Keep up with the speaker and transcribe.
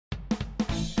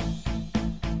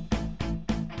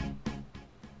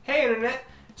Hey Internet!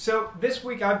 So this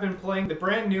week I've been playing the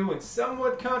brand new and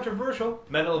somewhat controversial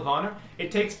Medal of Honor.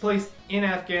 It takes place in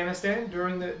Afghanistan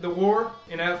during the war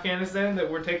in Afghanistan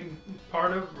that we're taking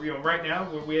part of right now,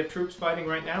 where we have troops fighting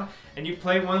right now. And you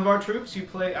play one of our troops. You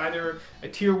play either a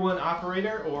Tier 1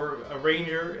 operator or a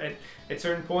ranger at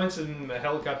certain points, and a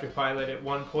helicopter pilot at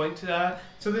one point.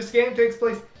 So this game takes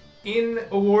place in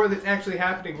a war that's actually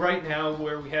happening right now,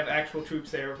 where we have actual troops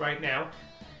there right now.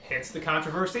 Hence the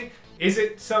controversy. Is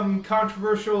it some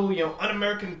controversial,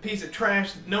 un-American piece of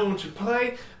trash that no one should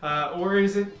play? Or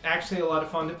is it actually a lot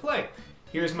of fun to play?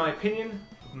 Here's my opinion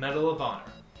of Medal of Honor.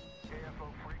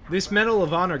 This Medal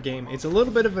of Honor game is a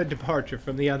little bit of a departure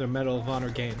from the other Medal of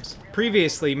Honor games.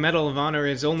 Previously, Medal of Honor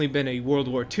has only been a World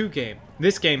War II game.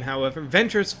 This game, however,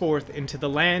 ventures forth into the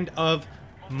land of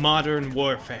modern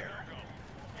warfare.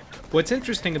 What's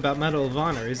interesting about Medal of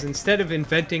Honor is instead of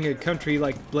inventing a country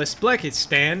like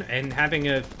Uzbekistan and having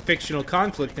a fictional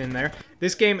conflict in there,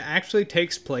 this game actually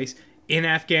takes place in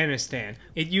Afghanistan.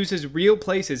 It uses real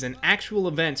places and actual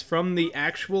events from the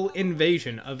actual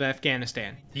invasion of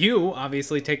Afghanistan. You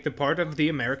obviously take the part of the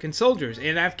American soldiers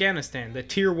in Afghanistan, the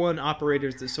Tier 1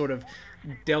 operators, the sort of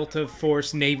Delta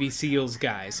Force Navy SEALs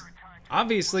guys.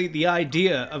 Obviously, the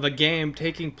idea of a game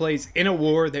taking place in a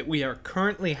war that we are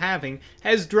currently having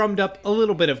has drummed up a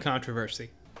little bit of controversy.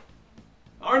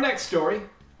 Our next story,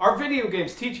 are video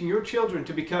games teaching your children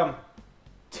to become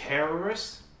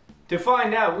terrorists? To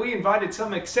find out, we invited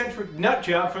some eccentric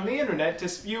nutjob from the internet to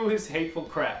spew his hateful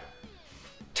crap.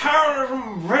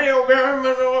 Terrorism, video games,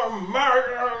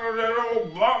 America,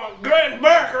 Obama, get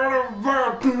back on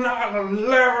the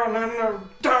 9/11 and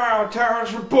the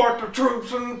terrorists report the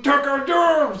troops and took our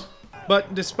jobs.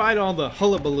 But despite all the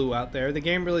hullabaloo out there, the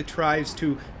game really tries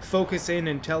to focus in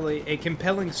and tell a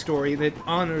compelling story that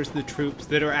honors the troops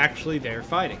that are actually there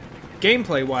fighting.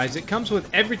 Gameplay-wise, it comes with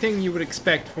everything you would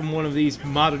expect from one of these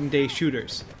modern-day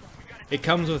shooters. It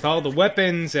comes with all the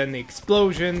weapons and the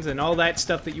explosions and all that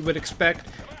stuff that you would expect,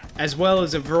 as well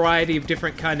as a variety of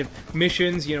different kind of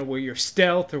missions, where you're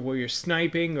stealth or where you're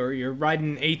sniping or you're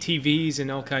riding ATVs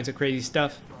and all kinds of crazy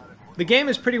stuff. The game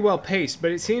is pretty well paced,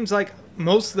 but it seems like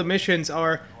most of the missions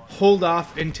are hold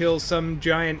off until some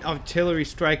giant artillery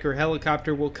strike or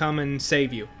helicopter will come and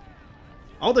save you.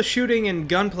 All the shooting and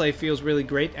gunplay feels really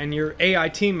great, and your AI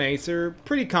teammates are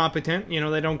pretty competent,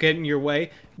 they don't get in your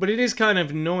way, but it is kind of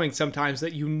annoying sometimes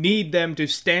that you need them to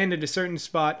stand at a certain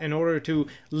spot in order to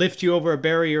lift you over a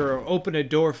barrier or open a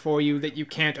door for you that you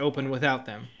can't open without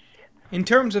them. In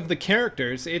terms of the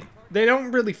characters, they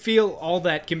don't really feel all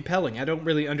that compelling. I don't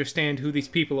really understand who these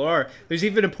people are. There's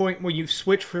even a point where you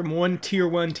switch from one Tier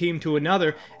 1 team to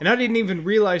another, and I didn't even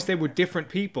realize they were different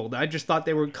people. I just thought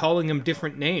they were calling them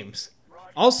different names.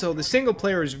 Also, the single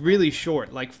player is really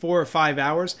short, like 4 or 5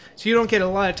 hours, so you don't get a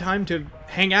lot of time to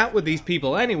hang out with these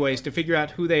people anyways to figure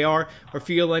out who they are or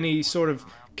feel any sort of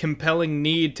compelling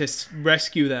need to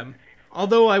rescue them.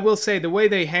 Although I will say the way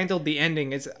they handled the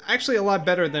ending is actually a lot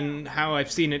better than how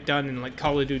I've seen it done in like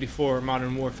Call of Duty 4 or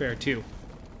Modern Warfare 2.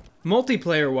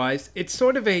 Multiplayer-wise, it's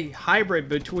sort of a hybrid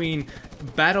between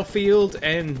Battlefield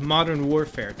and Modern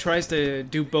Warfare. It tries to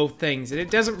do both things, and it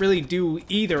doesn't really do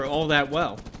either all that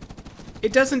well.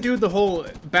 It doesn't do the whole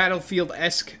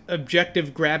Battlefield-esque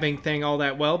objective grabbing thing all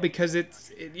that well because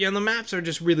the maps are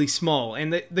just really small,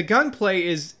 and the gunplay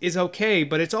is okay,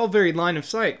 but it's all very line of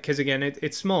sight because again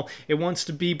it's small. It wants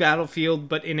to be Battlefield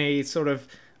but in a sort of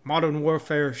Modern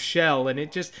Warfare shell, and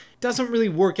it just doesn't really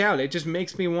work out. It just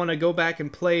makes me want to go back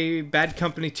and play Bad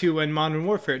Company 2 and Modern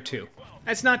Warfare 2.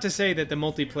 That's not to say that the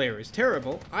multiplayer is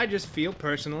terrible. I just feel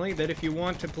personally that if you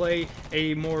want to play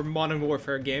a more Modern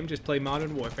Warfare game, just play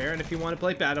Modern Warfare, and if you want to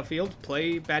play Battlefield,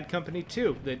 play Bad Company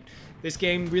 2. That this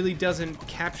game really doesn't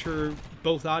capture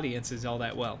both audiences all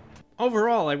that well.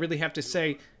 Overall, I really have to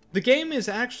say, the game is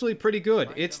actually pretty good.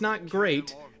 It's not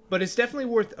great, but it's definitely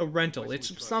worth a rental.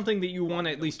 It's something that you want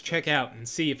to at least check out and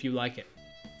see if you like it.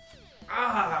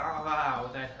 Wow,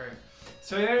 that hurt.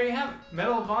 So there you have it,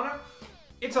 Medal of Honor.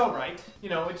 It's alright,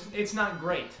 it's not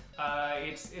great.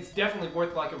 It's definitely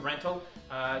worth like a rental,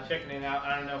 checking it out.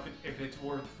 I don't know if it's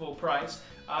worth full price.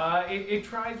 It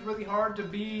tries really hard to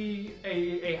be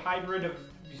a hybrid of,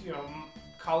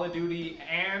 Call of Duty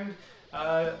and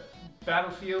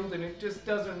Battlefield, and it just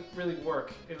doesn't really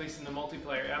work, at least in the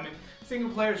multiplayer. I mean,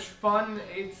 single player's fun.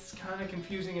 It's kind of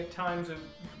confusing at times of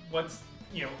what's,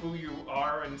 who you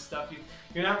are and stuff.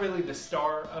 You're not really the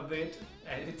star of it.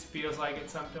 It feels like at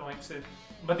some points.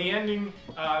 But the ending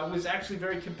was actually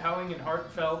very compelling and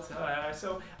heartfelt.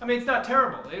 So, I mean, it's not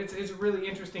terrible. It's a really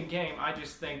interesting game. I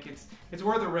just think it's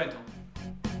worth a rental.